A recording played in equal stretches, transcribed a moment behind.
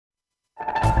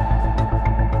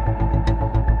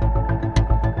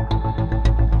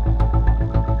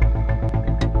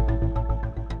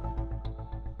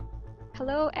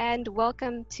and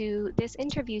welcome to this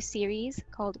interview series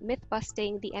called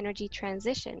Mythbusting the Energy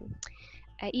Transition.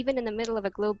 Even in the middle of a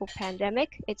global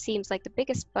pandemic, it seems like the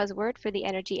biggest buzzword for the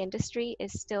energy industry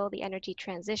is still the energy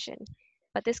transition.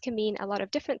 But this can mean a lot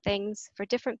of different things for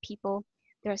different people.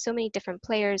 There are so many different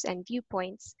players and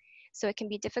viewpoints, so it can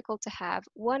be difficult to have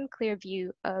one clear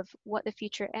view of what the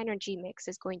future energy mix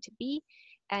is going to be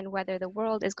and whether the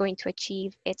world is going to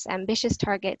achieve its ambitious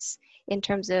targets in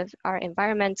terms of our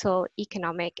environmental,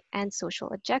 economic, and social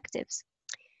objectives.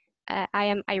 I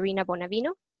am Irina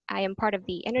Bonavino. I am part of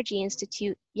the Energy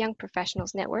Institute Young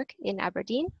Professionals Network in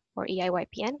Aberdeen, or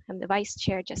EIYPN. I'm the vice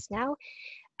chair just now.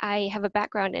 I have a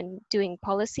background in doing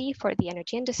policy for the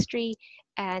energy industry,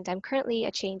 and I'm currently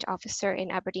a change officer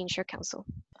in Aberdeenshire Council.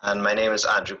 And my name is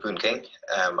Andrew Poon-King.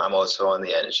 I'm also on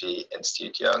the Energy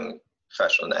Institute Young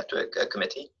Professional Network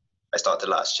Committee. I started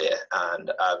last year,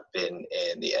 and I've been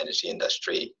in the energy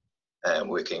industry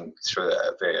working through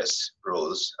various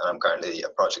roles. I'm currently a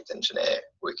project engineer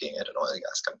working at an oil and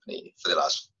gas company for the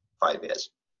last 5 years.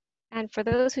 And for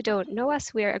those who don't know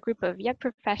us, we're a group of young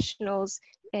professionals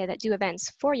that do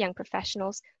events for young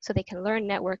professionals so they can learn,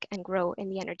 network, and grow in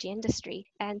the energy industry.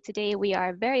 And today we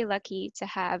are very lucky to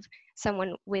have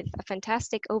someone with a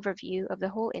fantastic overview of the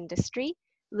whole industry,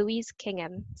 Louise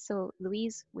Kingham. So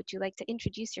Louise, would you like to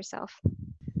introduce yourself?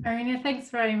 Irina, thanks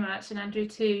very much, and Andrew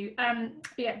too.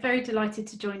 Yeah, very delighted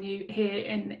to join you here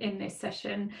in this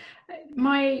session.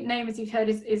 My name, as you've heard,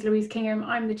 is Louise Kingham.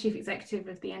 I'm the Chief Executive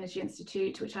of the Energy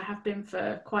Institute, which I have been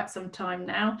for quite some time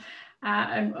now.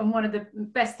 And one of the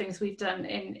best things we've done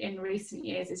in recent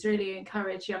years is really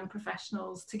encourage young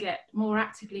professionals to get more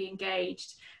actively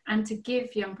engaged and to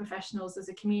give young professionals as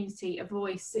a community a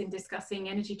voice in discussing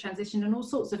energy transition and all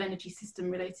sorts of energy system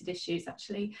related issues,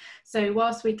 actually. So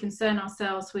whilst we concern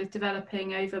ourselves with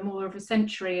developing over more of a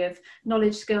century of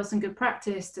knowledge, skills and good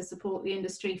practice to support the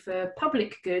industry for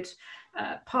public good,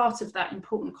 part of that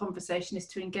important conversation is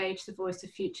to engage the voice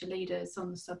of future leaders on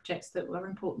the subjects that were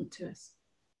important to us.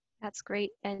 That's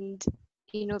great. And,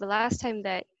 you know, the last time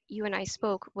that you and I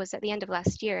spoke was at the end of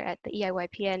last year at the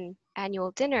EIYPN annual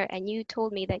dinner, and you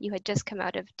told me that you had just come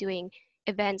out of doing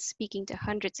events speaking to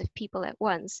hundreds of people at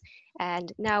once,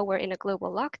 and now we're in a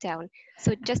global lockdown.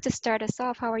 So just to start us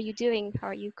off, how are you doing? How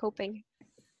are you coping?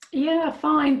 Yeah,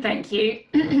 fine, thank you.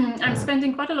 I'm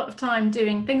spending quite a lot of time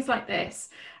doing things like this,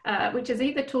 which is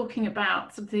either talking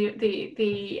about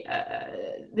the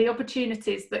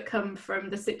opportunities that come from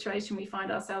the situation we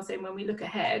find ourselves in when we look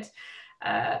ahead,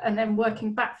 and then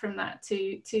working back from that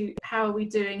to how are we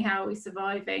doing, how are we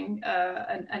surviving,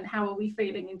 and how are we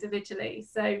feeling individually.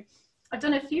 So I've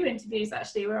done a few interviews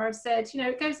actually where I've said, you know,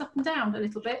 it goes up and down a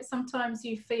little bit. Sometimes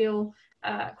you feel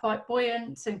quite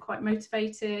buoyant and quite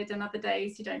motivated, and other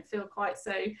days you don't feel quite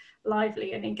so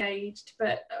lively and engaged.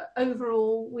 But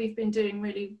overall, we've been doing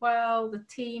really well. The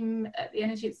team at the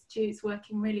Energy Institute is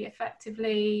working really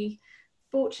effectively.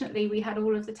 Fortunately, we had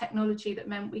all of the technology that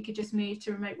meant we could just move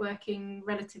to remote working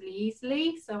relatively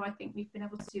easily. So I think we've been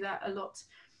able to do that a lot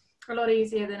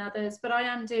easier than others. But I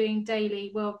am doing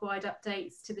daily worldwide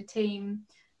updates to the team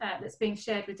that's being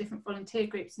shared with different volunteer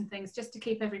groups and things, just to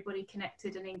keep everybody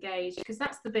connected and engaged, because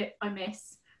that's the bit I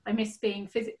miss. I miss being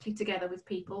physically together with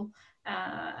people,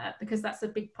 because that's a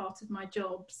big part of my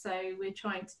job. So we're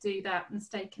trying to do that and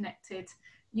stay connected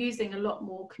using a lot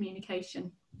more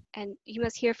communication. And you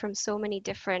must hear from so many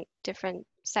different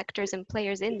sectors and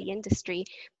players in the industry.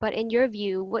 But in your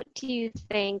view, what do you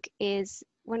think is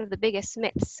one of the biggest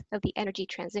myths of the energy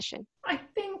transition? I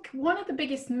think one of the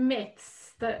biggest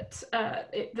myths that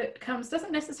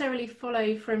doesn't necessarily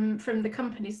follow from the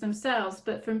companies themselves,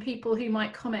 but from people who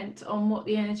might comment on what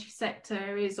the energy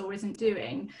sector is or isn't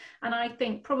doing. And I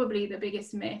think probably the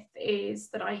biggest myth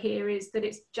that I hear is that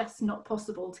it's just not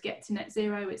possible to get to net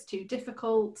zero. It's too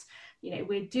difficult. You know,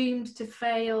 we're doomed to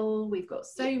fail. We've got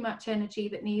so much energy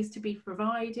that needs to be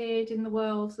provided in the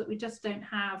world that we just don't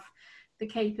have the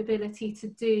capability to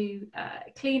do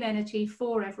clean energy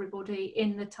for everybody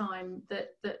in the time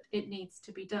that it needs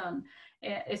to be done.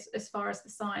 As far as the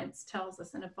science tells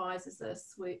us and advises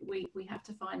us, we have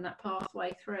to find that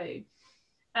pathway through.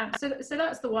 So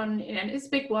that's the one, you know, it's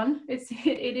a big one. It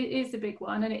is a big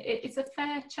one, and it's a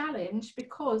fair challenge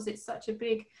because it's such a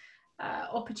big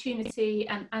opportunity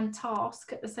and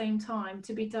task at the same time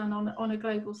to be done on a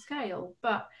global scale.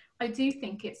 But I do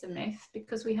think it's a myth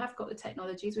because we have got the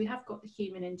technologies, we have got the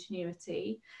human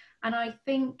ingenuity, and I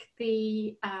think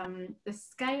the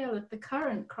scale of the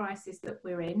current crisis that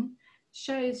we're in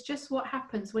shows just what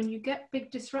happens when you get big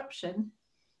disruption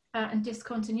and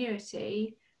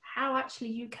discontinuity, how actually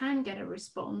you can get a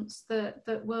response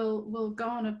that will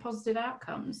garner positive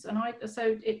outcomes. And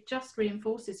so it just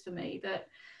reinforces for me that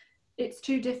it's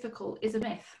too difficult is a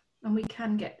myth, and we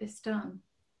can get this done.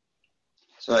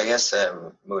 So I guess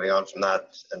moving on from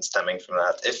that and stemming from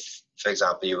that, if, for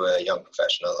example, you were a young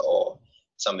professional or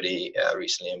somebody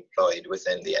recently employed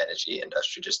within the energy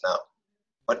industry just now,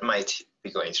 what might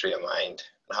be going through your mind?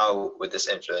 How would this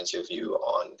influence your view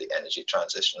on the energy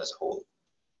transition as a whole?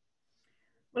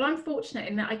 Well, I'm fortunate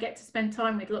in that I get to spend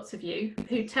time with lots of you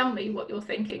who tell me what you're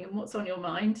thinking and what's on your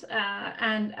mind.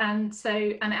 And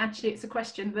actually it's a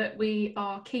question that we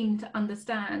are keen to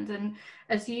understand. And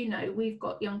as you know, we've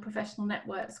got young professional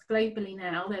networks globally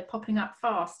now. They're popping up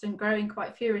fast and growing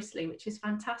quite furiously, which is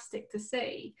fantastic to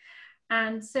see.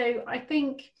 And so I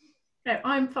think, you know,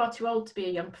 I'm far too old to be a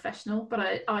young professional,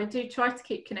 but I do try to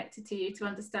keep connected to you to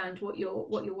understand what your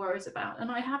worries about.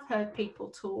 And I have heard people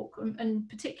talk, and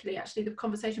particularly actually the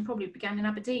conversation probably began in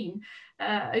Aberdeen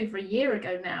over a year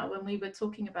ago now, when we were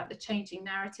talking about the changing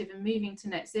narrative and moving to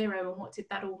net zero, and what did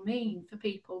that all mean for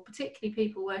people, particularly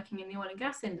people working in the oil and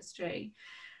gas industry.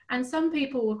 And some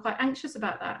people were quite anxious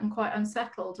about that and quite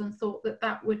unsettled, and thought that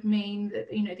that would mean that,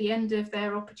 you know, the end of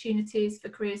their opportunities for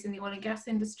careers in the oil and gas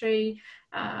industry,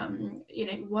 you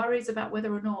know, worries about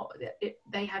whether or not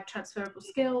they had transferable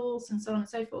skills and so on and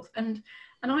so forth. And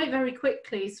I very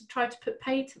quickly tried to put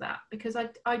pay to that, because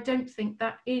I don't think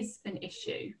that is an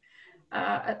issue.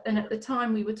 And at the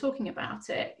time we were talking about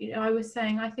it, you know, I was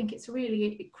saying I think it's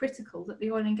really critical that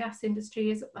the oil and gas industry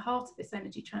is at the heart of this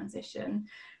energy transition.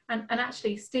 And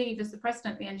actually, Steve, as the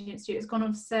president of the Energy Institute, has gone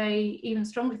on to say even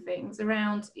stronger things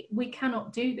around we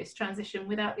cannot do this transition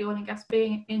without the oil and gas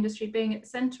industry being at the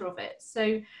centre of it.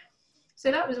 So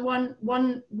that was one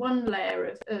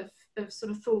layer of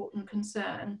sort of thought and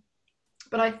concern.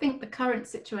 But I think the current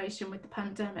situation with the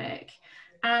pandemic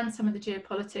and some of the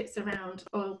geopolitics around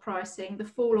oil pricing, the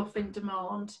fall off in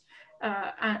demand,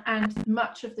 and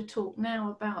much of the talk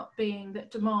now about being that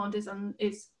demand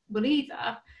will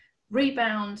either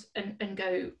rebound and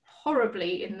go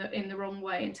horribly in the wrong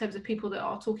way, in terms of people that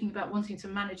are talking about wanting to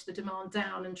manage the demand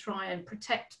down and try and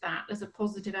protect that as a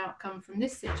positive outcome from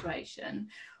this situation,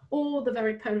 or the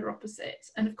very polar opposite.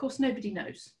 And of course, nobody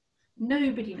knows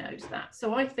that.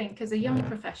 So I think as a young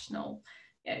professional,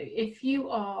 you know, if you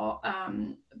are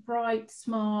bright,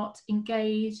 smart,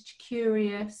 engaged,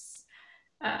 curious,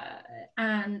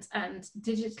 and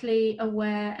digitally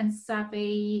aware and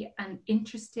savvy and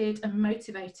interested and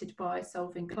motivated by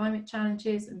solving climate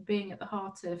challenges and being at the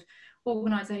heart of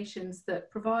organisations that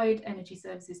provide energy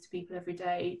services to people every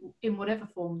day in whatever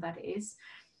form that is,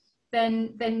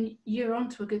 then you're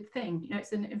onto a good thing. You know,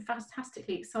 it's a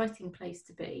fantastically exciting place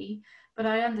to be. But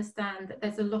I understand that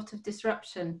there's a lot of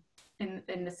disruption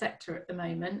in the sector at the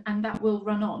moment, and that will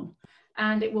run on.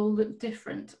 And it will look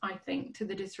different, I think, to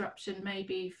the disruption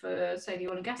maybe for, say, the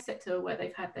oil and gas sector, where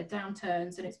they've had their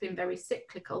downturns and it's been very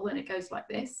cyclical, and it goes like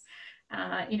this.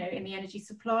 You know, in the energy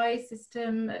supply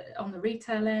system, on the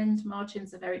retail end,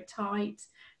 margins are very tight.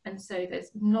 And so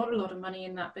there's not a lot of money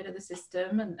in that bit of the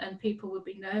system, and people will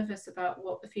be nervous about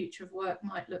what the future of work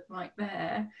might look like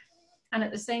there. And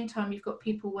at the same time, you've got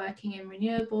people working in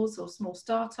renewables or small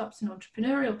startups and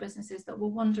entrepreneurial businesses that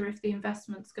will wonder if the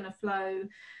investment's going to flow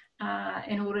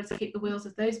in order to keep the wheels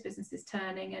of those businesses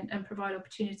turning and provide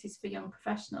opportunities for young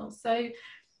professionals. So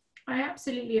I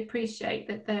absolutely appreciate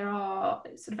that there are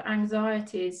sort of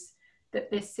anxieties that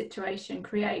this situation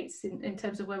creates in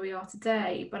terms of where we are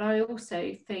today. But I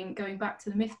also think, going back to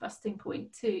the myth busting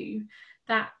point too,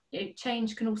 that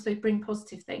change can also bring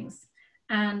positive things.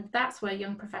 And that's where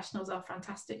young professionals are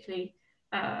fantastically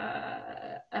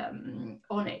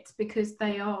on it, because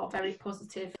they are very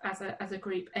positive as a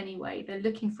group anyway. They're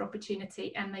looking for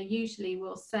opportunity, and they usually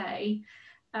will say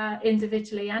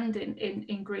individually and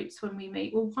in groups when we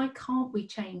meet, well, why can't we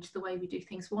change the way we do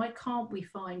things? Why can't we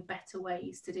find better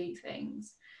ways to do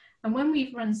things? And when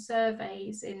we've run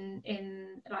surveys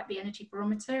in like the Energy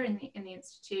Barometer in the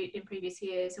Institute in previous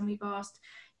years, and we've asked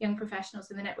young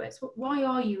professionals in the networks, why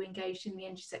are you engaged in the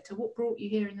energy sector? What brought you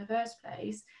here in the first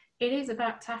place? It is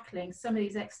about tackling some of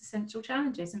these existential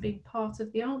challenges and being part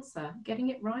of the answer, getting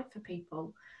it right for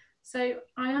people. So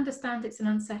I understand it's an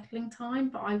unsettling time,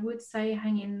 but I would say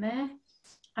hang in there,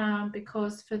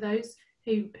 because for those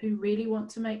who really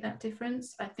want to make that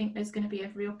difference, I think there's going to be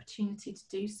every opportunity to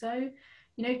do so.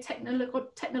 You know,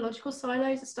 technological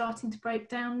silos are starting to break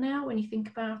down now when you think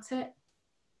about it.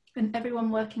 And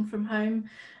everyone working from home,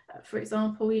 for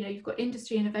example, you know, you've got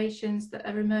industry innovations that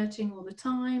are emerging all the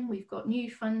time. We've got new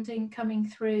funding coming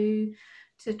through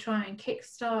to try and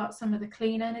kickstart some of the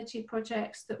clean energy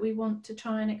projects that we want to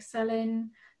try and excel in,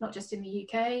 not just in the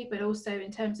UK, but also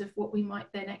in terms of what we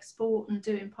might then export and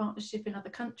do in partnership in other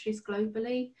countries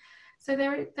globally. So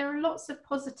there are lots of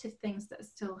positive things that are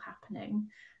still happening.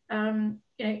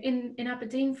 You know, in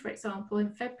Aberdeen, for example,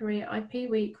 in February at IP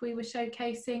Week, we were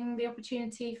showcasing the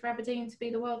opportunity for Aberdeen to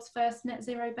be the world's first net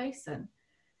zero basin.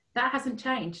 That hasn't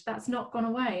changed. That's not gone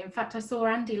away. In fact, I saw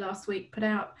Andy last week put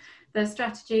out the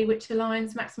strategy which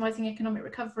aligns maximising economic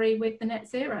recovery with the net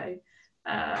zero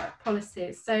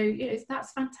policies. So you know,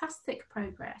 that's fantastic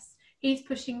progress. He's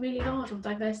pushing really hard on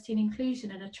diversity and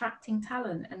inclusion and attracting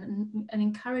talent and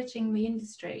encouraging the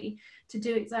industry to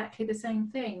do exactly the same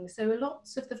thing. So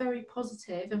lots of the very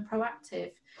positive and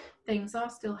proactive things are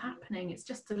still happening. It's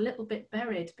just a little bit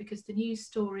buried because the news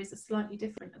stories are slightly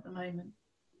different at the moment.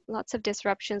 Lots of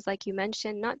disruptions, like you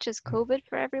mentioned, not just COVID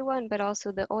for everyone, but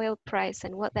also the oil price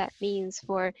and what that means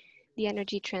for the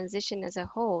energy transition as a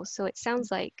whole. So it sounds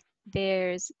like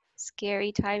there's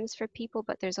scary times for people,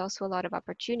 but there's also a lot of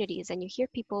opportunities. And you hear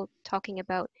people talking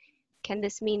about, can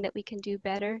this mean that we can do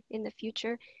better in the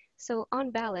future? So on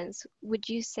balance, would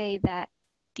you say that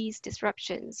these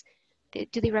disruptions,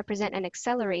 do they represent an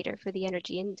accelerator for the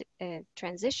energy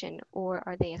transition, or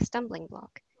are they a stumbling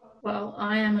block? Well,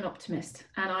 I am an optimist,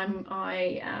 and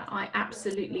I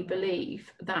absolutely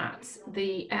believe that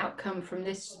the outcome from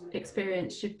this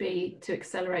experience should be to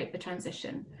accelerate the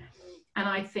transition. And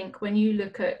I think when you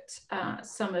look at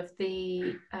some of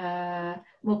the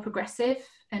more progressive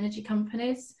energy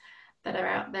companies that are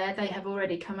out there, they have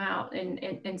already come out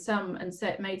in some and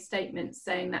made statements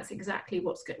saying that's exactly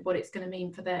what it's going to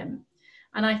mean for them.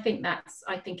 And I think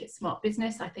it's smart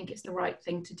business. I think it's the right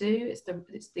thing to do. It's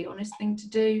the honest thing to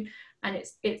do, and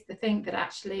it's the thing that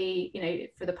actually, you know,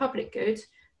 for the public good,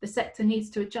 the sector needs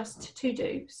to adjust to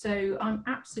do. So I'm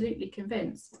absolutely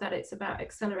convinced that it's about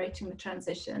accelerating the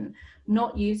transition,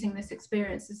 not using this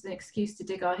experience as an excuse to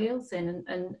dig our heels in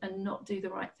and not do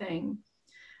the right thing.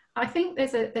 I think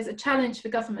there's a challenge for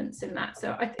governments in that.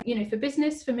 So you know, for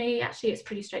business, for me, actually, it's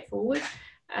pretty straightforward.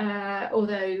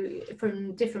 Although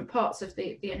from different parts of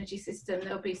the energy system,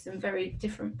 there'll be some very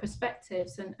different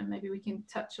perspectives, and maybe we can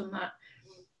touch on that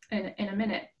in a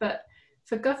minute. But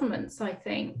for governments, I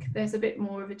think there's a bit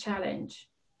more of a challenge.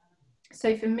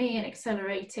 So for me, in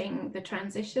accelerating the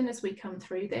transition as we come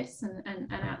through this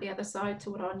and out the other side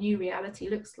to what our new reality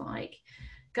looks like,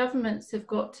 governments have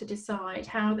got to decide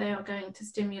how they are going to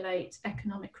stimulate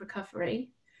economic recovery.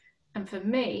 And for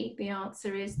me, the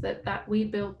answer is that we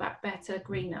build back better,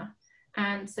 greener.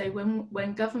 And so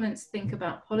when governments think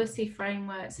about policy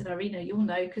frameworks, and Irina, you'll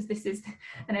know, because this is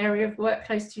an area of work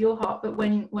close to your heart, but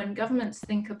when governments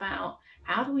think about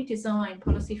how do we design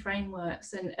policy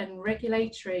frameworks and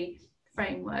regulatory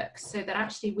frameworks so that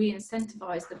actually we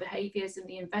incentivize the behaviors and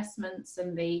the investments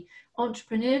and the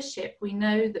entrepreneurship we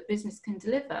know that business can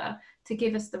deliver to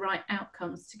give us the right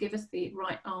outcomes, to give us the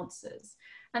right answers.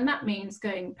 And that means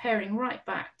pairing right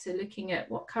back to looking at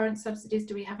what current subsidies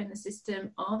do we have in the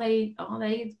system? Are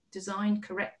they designed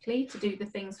correctly to do the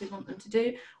things we want them to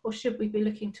do, or should we be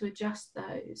looking to adjust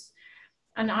those?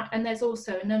 And there's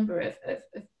also a number of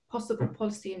possible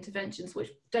policy interventions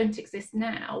which don't exist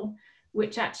now,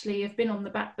 which actually have been on the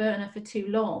back burner for too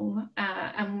long,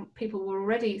 and people were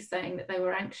already saying that they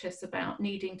were anxious about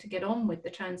needing to get on with the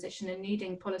transition and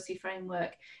needing policy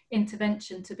framework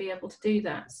intervention to be able to do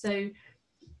that. So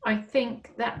I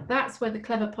think that's where the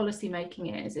clever policy making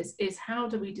is how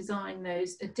do we design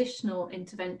those additional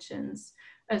interventions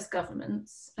as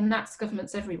governments, and that's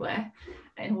governments everywhere,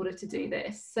 in order to do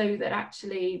this, so that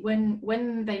actually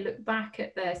when they look back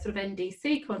at their sort of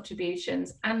NDC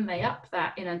contributions and they up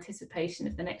that in anticipation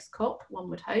of the next COP, one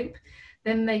would hope,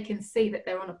 then they can see that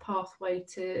they're on a pathway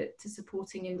to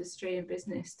supporting industry and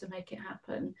business to make it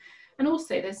happen. And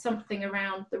also there's something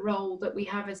around the role that we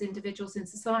have as individuals in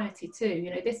society too. You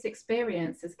know, this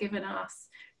experience has given us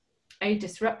a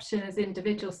disruption as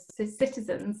individual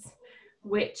citizens,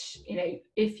 which, you know,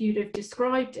 if you'd have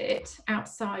described it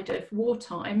outside of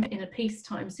wartime in a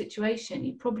peacetime situation,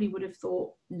 you probably would have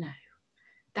thought, no,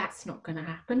 that's not going to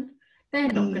happen. They're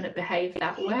not going to behave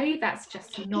that way. That's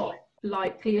just not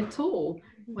likely at all.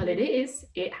 Well, it is,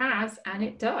 it has, and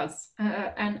it does,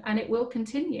 and it will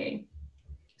continue.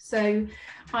 So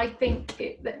I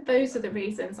think that those are the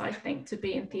reasons, I think, to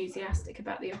be enthusiastic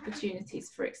about the opportunities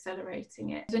for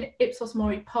accelerating it. There's an Ipsos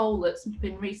Mori poll that's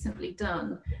been recently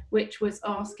done, which was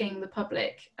asking the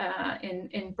public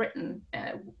in Britain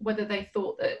whether they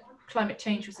thought that climate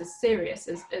change was as serious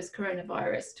as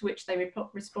coronavirus, to which they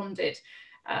responded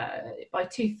by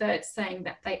 2/3 saying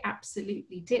that they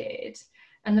absolutely did.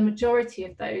 And the majority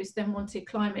of those then wanted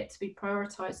climate to be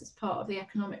prioritised as part of the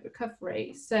economic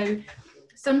recovery. So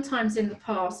sometimes in the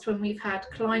past, when we've had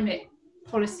climate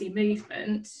policy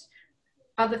movement,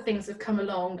 other things have come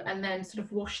along and then sort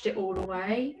of washed it all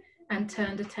away and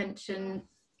turned attention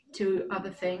to other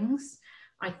things.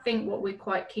 I think what we're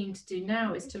quite keen to do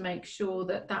now is to make sure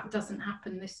that that doesn't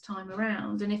happen this time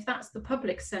around. And if that's the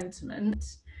public sentiment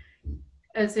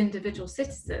as individual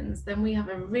citizens, then we have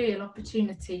a real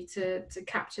opportunity to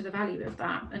capture the value of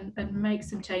that and make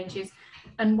some changes,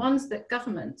 and ones that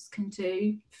governments can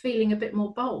do, feeling a bit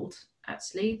more bold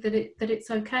actually that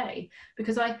it's okay.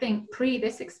 Because I think pre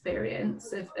this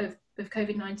experience of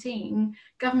COVID-19,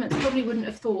 governments probably wouldn't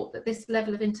have thought that this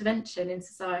level of intervention in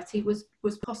society was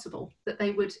possible, that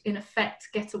they would in effect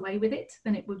get away with it,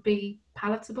 then it would be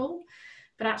palatable.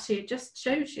 But actually it just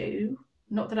shows you,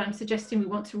 not that I'm suggesting we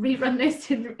want to rerun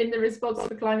this in the response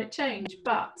to climate change,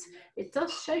 but it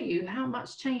does show you how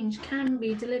much change can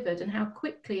be delivered and how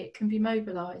quickly it can be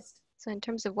mobilised. So in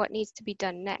terms of what needs to be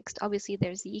done next, obviously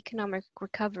there's the economic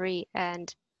recovery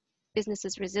and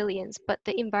businesses' resilience, but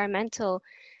the environmental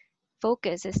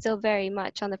focus is still very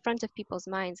much on the front of people's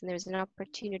minds, and there's an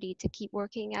opportunity to keep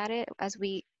working at it as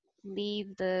we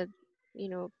leave the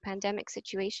pandemic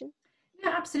situation.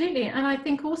 Yeah, absolutely. And I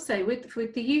think also with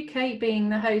the UK being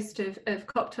the host of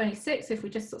COP26, if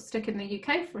we just sort of stick in the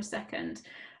UK for a second,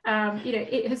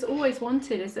 it has always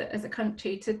wanted as a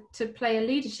country to play a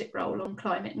leadership role on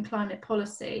climate and climate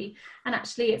policy. And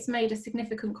actually it's made a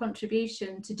significant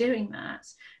contribution to doing that.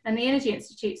 And the Energy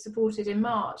Institute supported in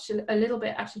March, a little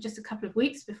bit, actually just a couple of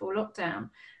weeks before lockdown,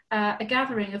 a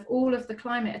gathering of all of the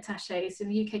climate attaches in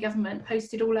the UK government,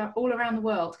 hosted all around the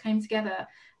world, came together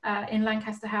in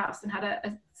Lancaster House and had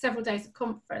a several days of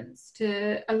conference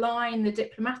to align the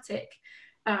diplomatic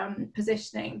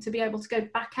positioning to be able to go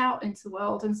back out into the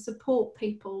world and support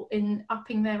people in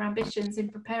upping their ambitions in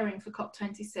preparing for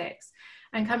COP26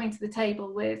 and coming to the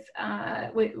table with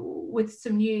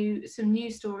some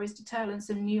new stories to tell and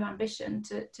some new ambition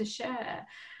to share.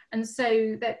 And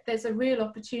so that there's a real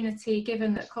opportunity,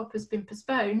 given that COP has been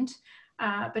postponed,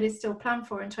 but is still planned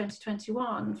for in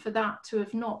 2021, for that to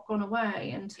have not gone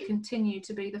away and to continue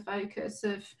to be the focus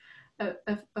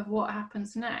of what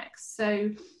happens next. So,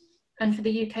 and for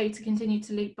the UK to continue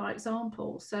to lead by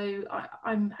example. So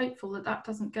I'm hopeful that that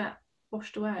doesn't get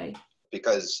washed away.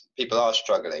 Because people are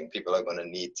struggling, people are going to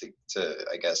need to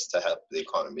I guess, to help the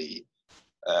economy,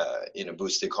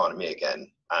 boost the economy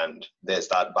again. And there's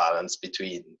that balance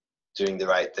between doing the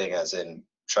right thing, as in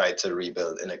try to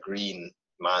rebuild in a green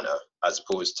manner, as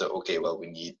opposed to, okay, well, we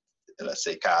need, let's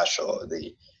say, cash or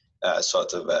the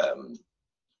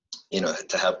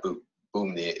to help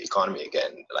boom the economy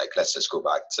again. Like, let's just go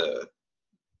back to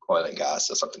oil and gas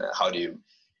or something. How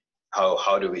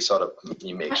do we sort of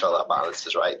make sure that balance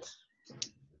is right?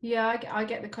 Yeah, I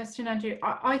get the question, Andrew.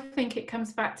 I think it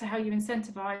comes back to how you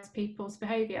incentivize people's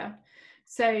behavior.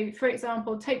 So, for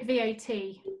example, take VAT.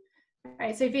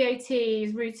 Right, so VAT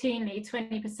is routinely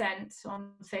 20% on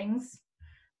things,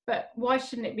 but why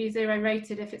shouldn't it be zero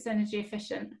rated if it's energy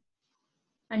efficient?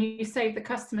 And you save the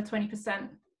customer 20%.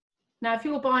 Now, if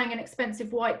you're buying an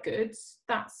expensive white goods,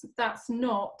 that's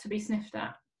not to be sniffed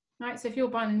at, right? So if you're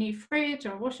buying a new fridge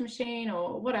or a washing machine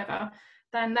or whatever,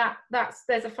 then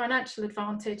there's a financial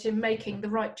advantage in making the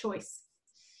right choice.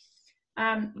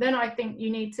 Then I think you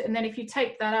need to, and then if you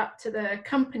take that up to the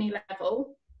company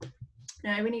level,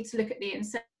 we need to look at the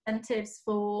incentives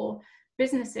for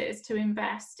businesses to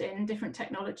invest in different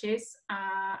technologies,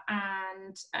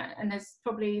 and there's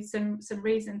probably some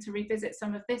reason to revisit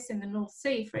some of this in the North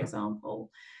Sea, for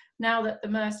example. Now that the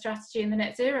MER strategy and the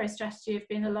net zero strategy have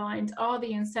been aligned, are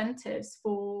the incentives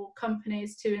for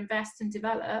companies to invest and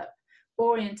develop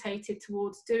orientated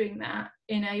towards doing that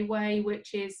in a way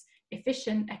which is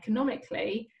efficient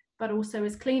economically, but also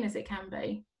as clean as it can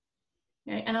be?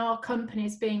 And are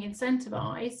companies being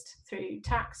incentivized through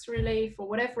tax relief or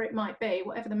whatever it might be,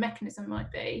 whatever the mechanism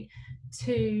might be,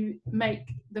 to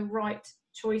make the right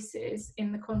choices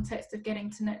in the context of getting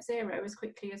to net zero as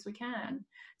quickly as we can?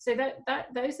 So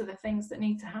those are the things that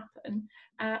need to happen,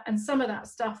 and some of that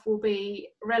stuff will be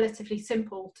relatively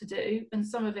simple to do, and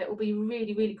some of it will be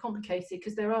really, really complicated,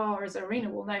 because there are, as Arena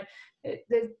will know,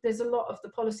 there's a lot of the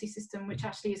policy system which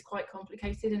actually is quite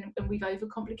complicated, and we've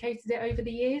overcomplicated it over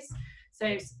the years.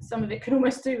 So some of it can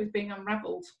almost do with being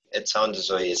unravelled. It sounds as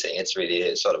though you're saying it's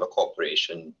really sort of a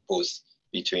cooperation, both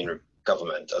between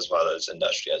government as well as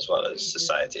industry as well as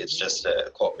society. It's just a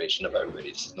cooperation of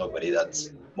everybody. There's nobody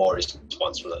that's more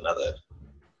responsible than another.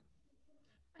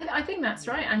 I think that's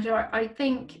right, Andrew. I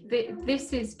think that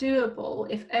this is doable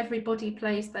if everybody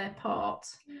plays their part.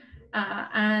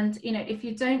 And if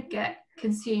you don't get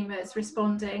consumers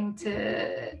responding to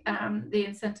the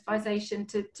incentivization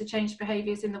to change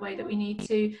behaviors in the way that we need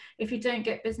to, if you don't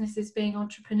get businesses being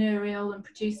entrepreneurial and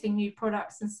producing new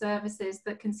products and services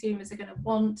that consumers are going to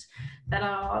want, that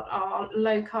are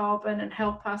low carbon and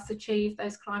help us achieve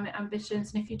those climate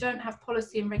ambitions, and if you don't have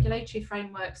policy and regulatory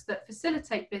frameworks that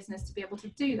facilitate business to be able to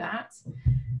do that,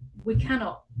 we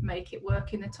cannot make it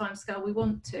work in the timescale we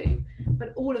want to.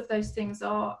 But all of those things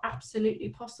are absolutely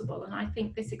possible, and I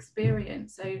think this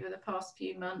experience over the past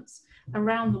few months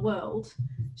around the world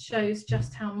shows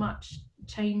just how much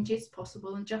change is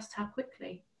possible and just how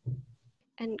quickly.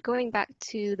 And going back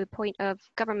to the point of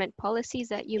government policies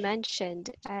that you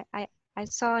mentioned, I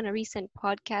saw in a recent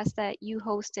podcast that you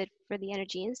hosted for the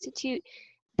Energy Institute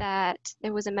that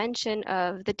there was a mention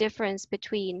of the difference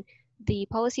between the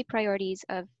policy priorities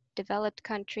of developed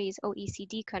countries,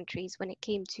 OECD countries, when it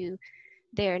came to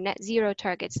their net zero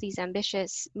targets, these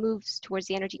ambitious moves towards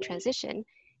the energy transition,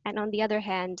 and on the other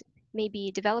hand,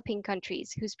 maybe developing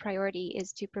countries whose priority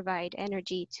is to provide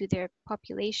energy to their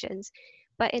populations.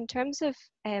 But in terms of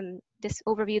this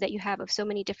overview that you have of so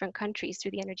many different countries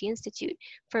through the Energy Institute,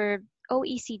 for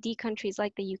OECD countries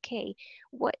like the UK,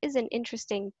 what is an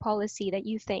interesting policy that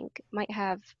you think might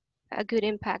have a good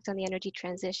impact on the energy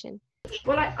transition?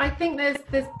 Well, I think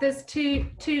there's two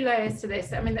layers to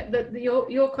this. I mean,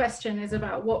 your question is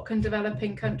about what can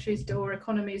developing countries do or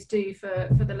economies do for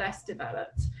the less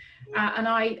developed, and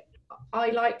I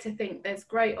like to think there's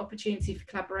great opportunity for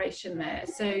collaboration there.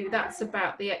 So that's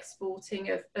about the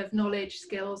exporting of knowledge,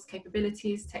 skills,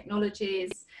 capabilities,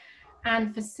 technologies,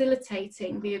 and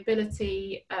facilitating the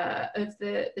ability of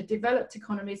the developed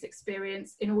economies'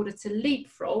 experience in order to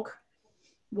leapfrog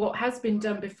what has been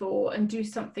done before and do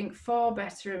something far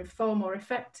better and far more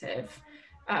effective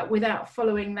without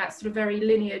following that sort of very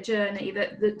linear journey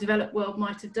that the developed world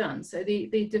might have done. So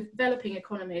the developing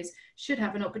economies should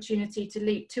have an opportunity to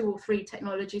leap 2 or 3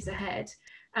 technologies ahead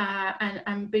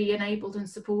and be enabled and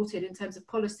supported in terms of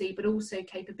policy, but also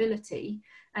capability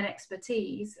and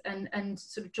expertise and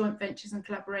sort of joint ventures and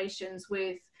collaborations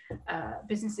with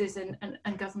businesses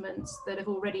and governments that have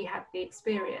already had the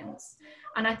experience.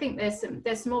 And I think there's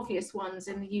some obvious ones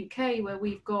in the UK where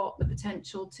we've got the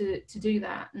potential to do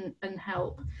that and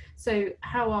help. So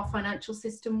how our financial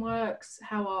system works,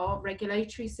 how our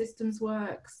regulatory systems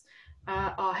works,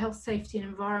 our health, safety and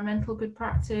environmental good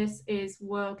practice is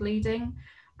world leading.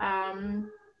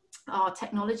 Our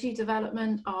technology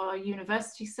development, our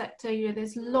university sector,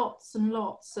 there's lots and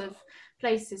lots of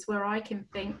places where I can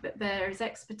think that there is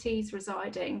expertise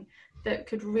residing that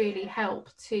could really help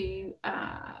to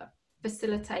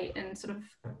facilitate and sort of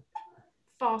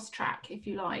fast track, if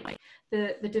you like,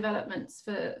 the developments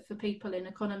for people in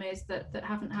economies that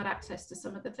haven't had access to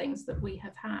some of the things that we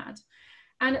have had.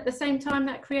 And at the same time,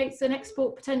 that creates an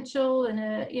export potential and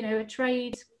a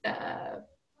trade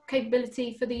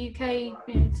capability for the UK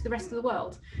to the rest of the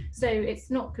world. So it's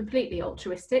not completely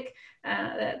altruistic.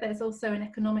 There's also an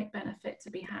economic benefit to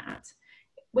be had.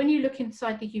 When you look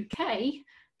inside the UK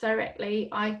directly,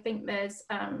 I think there's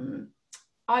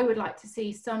I would like to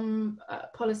see some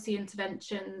policy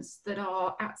interventions that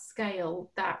are at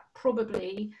scale that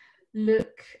probably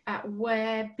look at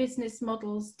where business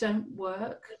models don't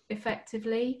work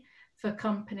effectively for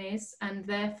companies, and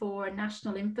therefore a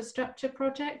national infrastructure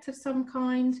project of some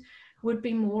kind would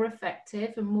be more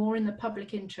effective and more in the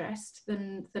public interest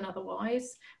than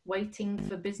otherwise, waiting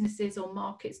for businesses or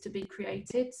markets to be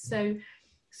created. So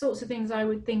sorts of things I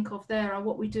would think of there are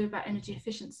what we do about energy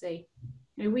efficiency.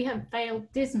 We have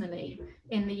failed dismally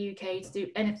in the UK to do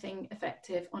anything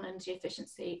effective on energy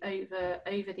efficiency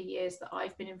over the years that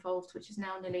I've been involved, which is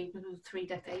now nearly 3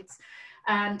 decades,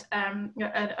 and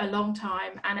a long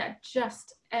time. And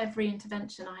just every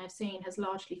intervention I have seen has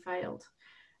largely failed,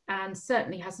 and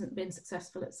certainly hasn't been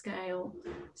successful at scale.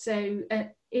 So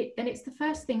it's the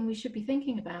first thing we should be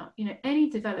thinking about. Any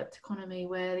developed economy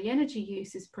where the energy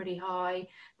use is pretty high,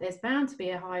 there's bound to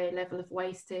be a high level of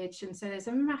wastage, and so there's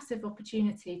a massive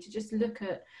opportunity to just look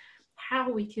at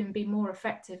how we can be more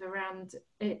effective around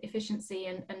efficiency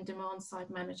and demand side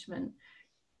management.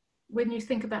 When you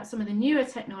think about some of the newer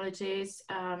technologies,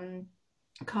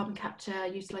 carbon capture,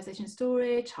 utilization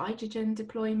storage, hydrogen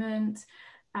deployment,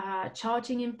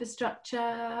 charging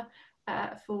infrastructure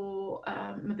for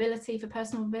mobility, for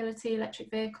personal mobility, electric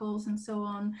vehicles and so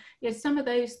on. Some of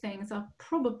those things are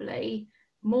probably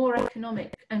more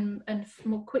economic and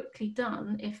more quickly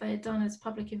done if they're done as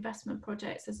public investment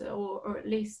projects or at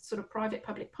least sort of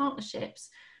private-public partnerships,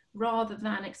 rather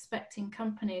than expecting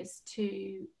companies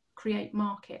to create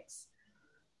markets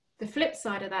The flip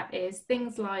side of that is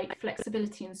things like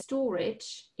flexibility and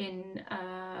storage in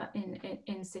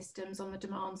systems on the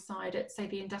demand side at, say,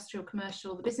 the industrial,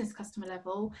 commercial, the business customer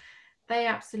level. They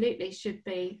absolutely should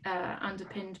be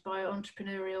underpinned by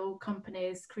entrepreneurial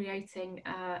companies creating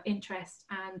interest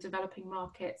and developing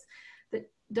markets. That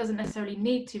doesn't necessarily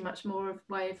need too much more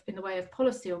in the way of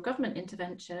policy or government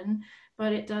intervention,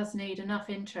 but it does need enough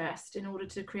interest in order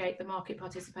to create the market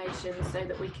participation so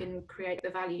that we can create the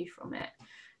value from it.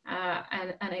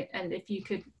 And if you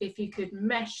could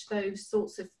mesh those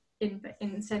sorts of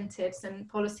incentives and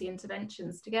policy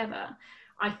interventions together,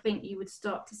 I think you would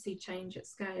start to see change at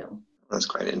scale. That's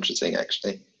quite interesting,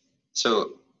 actually.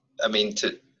 So, I mean,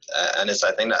 and it's,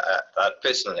 I think that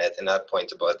personally, I think that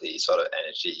point about the sort of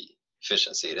energy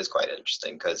efficiency, it is quite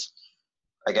interesting, because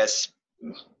I guess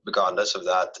regardless of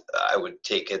that, I would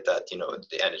take it that, you know,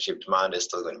 the energy demand is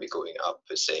still going to be going up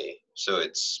per se. So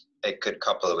it could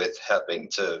couple with helping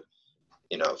to,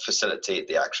 you know, facilitate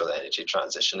the actual energy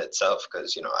transition itself,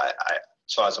 because, you know,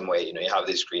 as far as I'm aware, you know, you have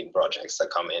these green projects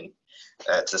that come in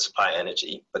to supply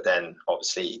energy, but then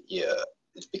obviously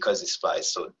because the supply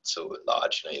is so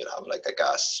large, you know, you'll have like a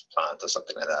gas plant or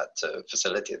something like that to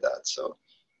facilitate that. So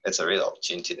it's a real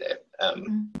opportunity there.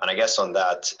 And I guess on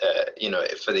that, you know,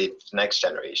 for the next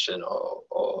generation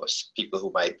or people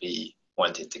who might be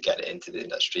wanting to get into the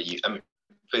industry, I mean,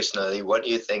 personally, what do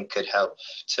you think could help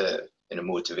to, you know,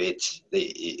 motivate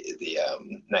the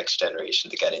next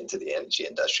generation to get into the energy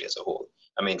industry as a whole?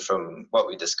 I mean, from what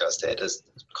we discussed here, it does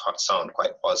sound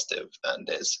quite positive, and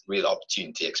there's real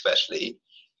opportunity, especially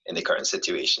in the current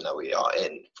situation that we are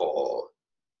in, for,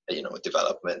 you know,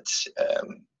 development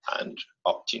and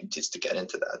opportunities to get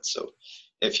into that. So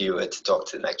if you were to talk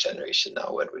to the next generation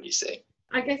now, what would you say?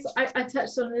 I guess I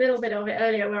touched on a little bit of it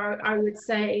earlier, where I would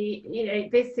say, you know,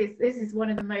 this is one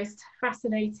of the most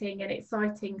fascinating and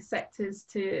exciting sectors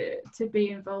to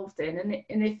be involved in. And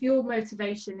if your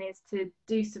motivation is to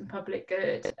do some public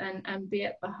good and be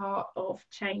at the heart of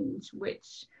change,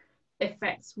 which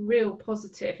affects real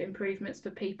positive improvements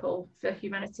for people, for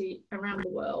humanity around the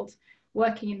world,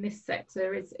 working in this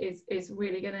sector is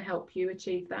really going to help you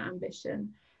achieve that ambition.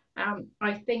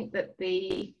 I think that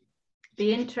the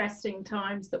interesting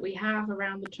times that we have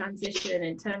around the transition,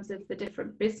 in terms of the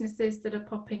different businesses that are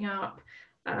popping up,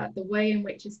 the way in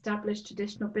which established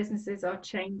traditional businesses are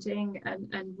changing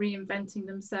and reinventing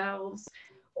themselves,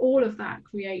 all of that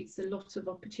creates a lot of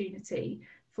opportunity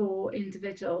for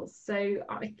individuals. So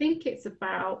I think it's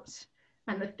about,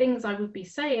 and the things I would be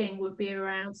saying would be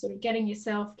around sort of getting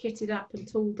yourself kitted up and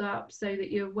tooled up so that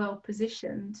you're well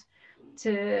positioned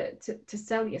to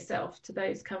sell yourself to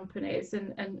those companies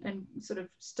and sort of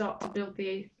start to build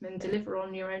and deliver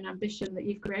on your own ambition that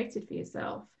you've created for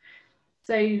yourself.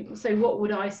 So what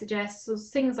would I suggest? So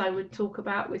things I would talk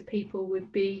about with people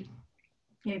would be,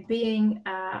 you know, being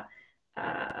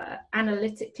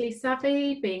analytically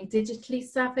savvy, being digitally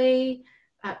savvy,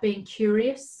 being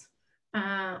curious,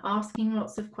 asking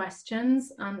lots of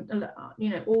questions, and, you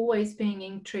know, always being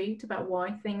intrigued about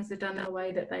why things are done in the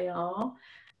way that they are.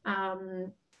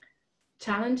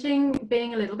 Challenging,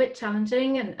 being a little bit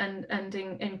challenging and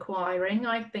inquiring,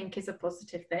 I think, is a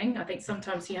positive thing. I think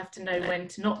sometimes you have to know when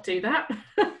to not do that,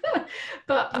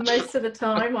 but most of the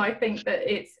time I think that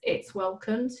it's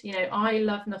welcomed. You know, I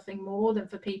love nothing more than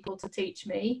for people to teach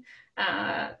me.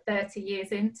 30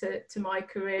 years into my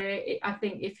career, I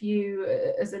think if you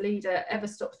as a leader ever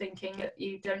stop thinking that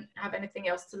you don't have anything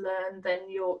else to learn, then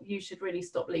you should really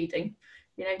stop leading.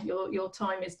 You know, your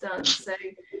time is done. So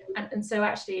and so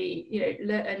actually, you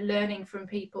know, learning from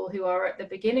people who are at the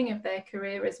beginning of their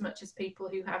career as much as people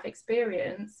who have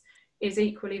experience is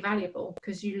equally valuable,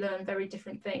 because you learn very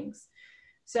different things.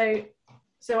 So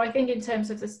I think in terms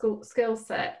of the skill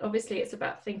set, obviously it's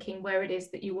about thinking where it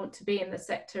is that you want to be in the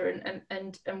sector,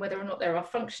 and whether or not there are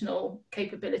functional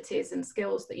capabilities and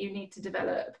skills that you need to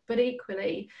develop. But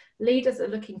equally, leaders are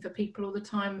looking for people all the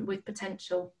time with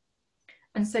potential.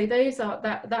 And so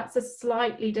that's a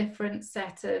slightly different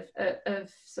set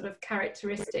of sort of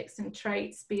characteristics and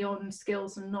traits beyond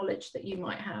skills and knowledge that you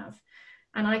might have.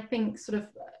 And I think sort of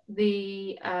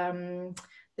the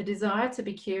desire to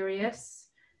be curious,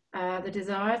 the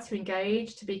desire to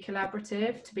engage, to be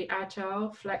collaborative, to be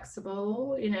agile,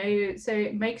 flexible, you know, so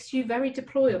it makes you very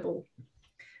deployable.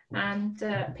 And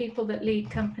people that lead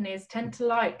companies tend to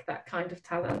like that kind of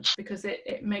talent, because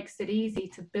it makes it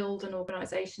easy to build an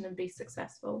organisation and be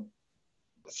successful.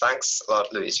 Thanks a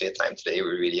lot, Louise, for your time today. We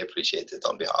really appreciate it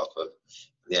on behalf of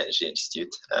the Energy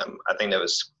Institute. I think there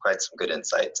was quite some good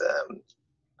insight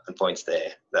and points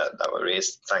there that were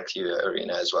raised. Thank you,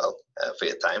 Arena, as well, for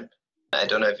your time. I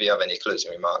don't know if you have any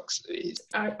closing remarks, Louise.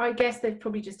 I guess there's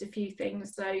probably just a few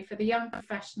things. So for the young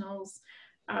professionals,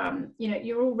 you know,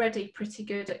 you're already pretty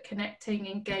good at connecting,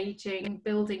 engaging,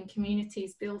 building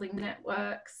communities, building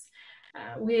networks.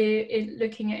 We're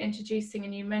looking at introducing a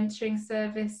new mentoring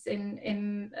service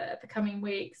in the coming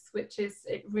weeks, which is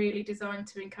really designed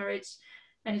to encourage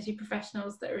energy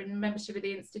professionals that are in membership of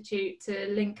the Institute to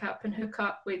link up and hook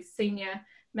up with senior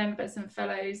members and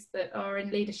fellows that are in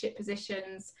leadership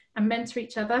positions and mentor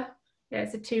each other. Yeah,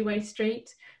 it's a two-way street.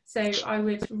 So I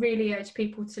would really urge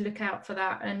people to look out for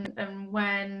that. And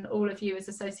when all of you as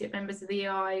associate members of the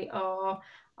EI are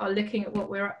looking at what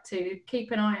we're up to,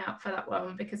 keep an eye out for that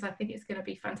one, because I think it's going to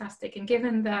be fantastic. And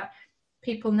given that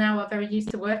people now are very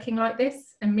used to working like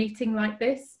this and meeting like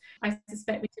this, I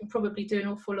suspect we can probably do an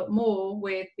awful lot more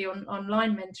with the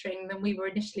online mentoring than we were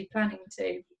initially planning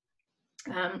to.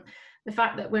 The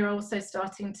fact that we're also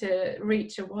starting to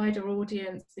reach a wider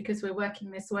audience because we're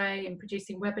working this way and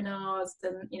producing webinars,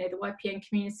 and you know, the YPN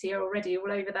community are already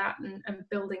all over that and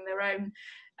building their own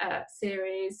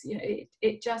series. You know,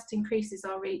 it just increases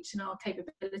our reach and our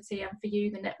capability, and for you,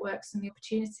 the networks and the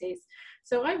opportunities.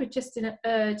 So I would just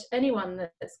urge anyone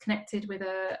that's connected with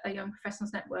a young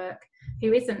professionals network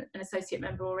who isn't an associate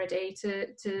member already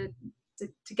to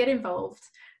get involved.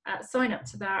 Sign up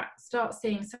to that, start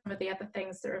seeing some of the other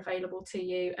things that are available to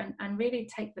you, and really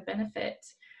take the benefit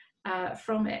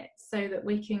from it, so that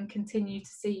we can continue to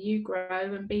see you grow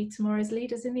and be tomorrow's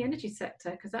leaders in the energy sector,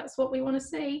 because that's what we want to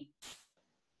see.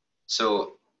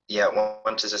 So yeah, I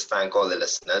want to just thank all the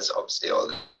listeners, obviously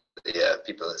all the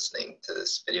people listening to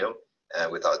this video.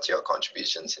 Without your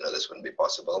contributions, you know, this wouldn't be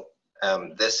possible.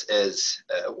 This is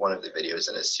one of the videos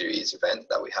in a series event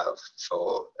that we have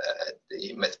for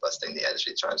the Mythbusting the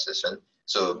Energy Transition.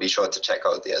 So be sure to check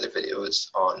out the other videos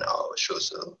on our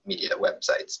social media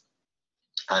websites.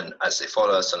 And as they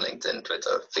follow us on LinkedIn,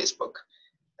 Twitter, Facebook,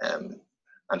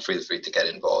 and feel free to get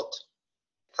involved.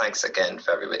 Thanks again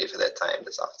for everybody for their time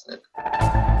this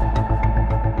afternoon.